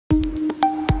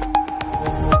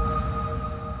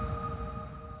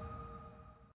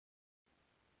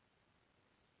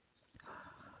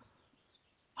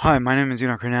Hi, my name is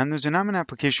Enoch Hernandez, and I'm an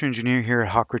application engineer here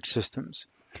at Hawkridge Systems.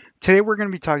 Today, we're going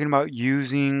to be talking about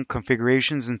using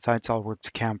configurations inside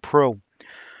SOLIDWORKS CAM Pro.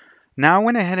 Now, I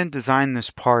went ahead and designed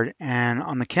this part, and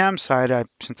on the CAM side,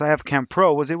 since I have CAM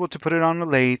Pro, was able to put it on the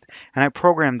lathe, and I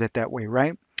programmed it that way,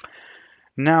 right?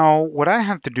 Now, what I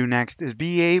have to do next is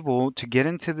be able to get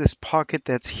into this pocket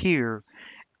that's here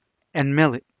and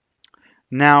mill it.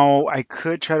 Now, I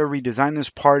could try to redesign this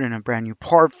part in a brand new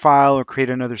part file or create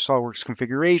another SOLIDWORKS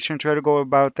configuration, try to go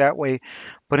about that way.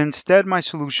 But instead, my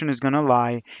solution is going to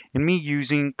lie in me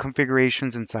using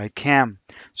configurations inside CAM.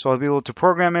 So I'll be able to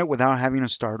program it without having to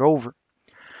start over.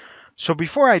 So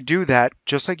before I do that,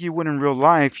 just like you would in real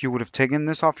life, you would have taken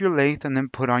this off your lathe and then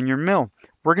put on your mill.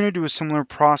 We're going to do a similar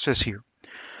process here.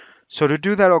 So to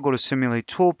do that, I'll go to Simulate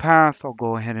Toolpath. I'll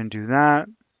go ahead and do that.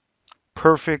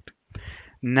 Perfect.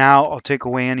 Now I'll take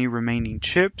away any remaining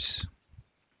chips.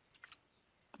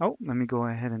 Oh, let me go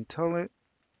ahead and tell it.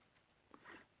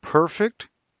 Perfect.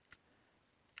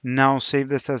 Now save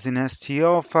this as an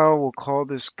STL file. We'll call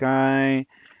this guy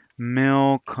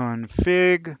mill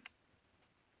config.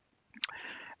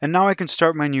 And now I can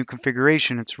start my new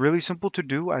configuration. It's really simple to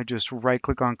do. I just right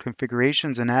click on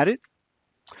configurations and add it.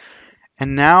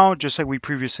 And now, just like we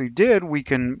previously did, we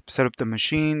can set up the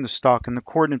machine, the stock, and the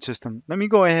coordinate system. Let me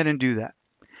go ahead and do that.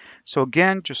 So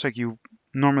again, just like you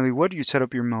normally would, you set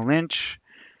up your mill inch,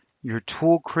 your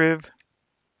tool crib,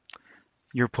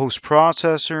 your post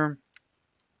processor.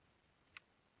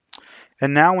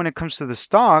 And now when it comes to the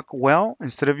stock, well,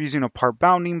 instead of using a part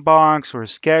bounding box or a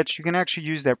sketch, you can actually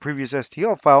use that previous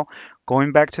STL file,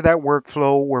 going back to that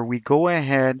workflow where we go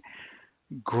ahead,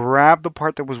 grab the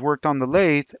part that was worked on the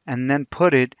lathe, and then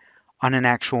put it on an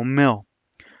actual mill.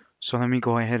 So let me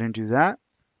go ahead and do that.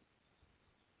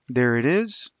 There it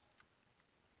is.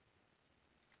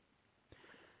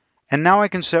 And now I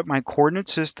can set my coordinate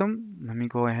system. Let me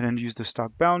go ahead and use the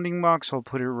stock bounding box. I'll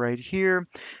put it right here.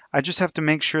 I just have to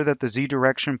make sure that the Z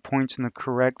direction points in the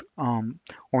correct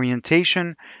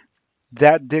orientation.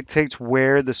 That dictates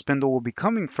where the spindle will be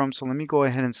coming from. So let me go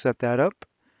ahead and set that up.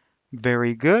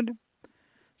 Very good.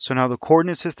 So now the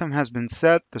coordinate system has been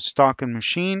set, the stock and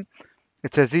machine.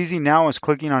 It's as easy now as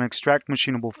clicking on extract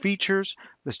machinable features.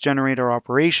 Let's generate our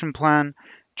operation plan,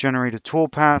 generate a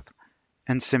toolpath,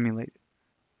 and simulate.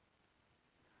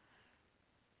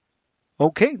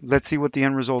 Okay, let's see what the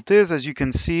end result is. As you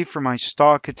can see for my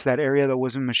stock, it's that area that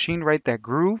wasn't machined, right? That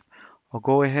groove. I'll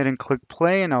go ahead and click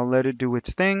play and I'll let it do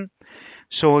its thing.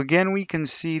 So again, we can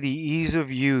see the ease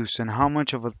of use and how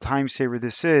much of a time saver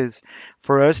this is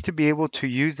for us to be able to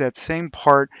use that same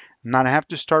part, not have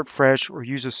to start fresh or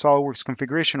use a SOLIDWORKS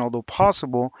configuration, although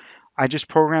possible. I just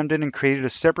programmed it and created a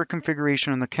separate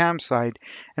configuration on the CAM side,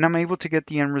 and I'm able to get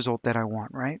the end result that I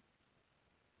want, right?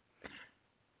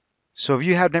 So if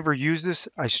you have never used this,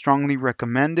 I strongly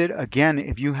recommend it. Again,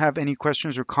 if you have any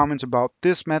questions or comments about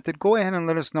this method, go ahead and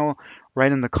let us know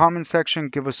right in the comment section.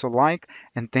 Give us a like,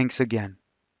 and thanks again.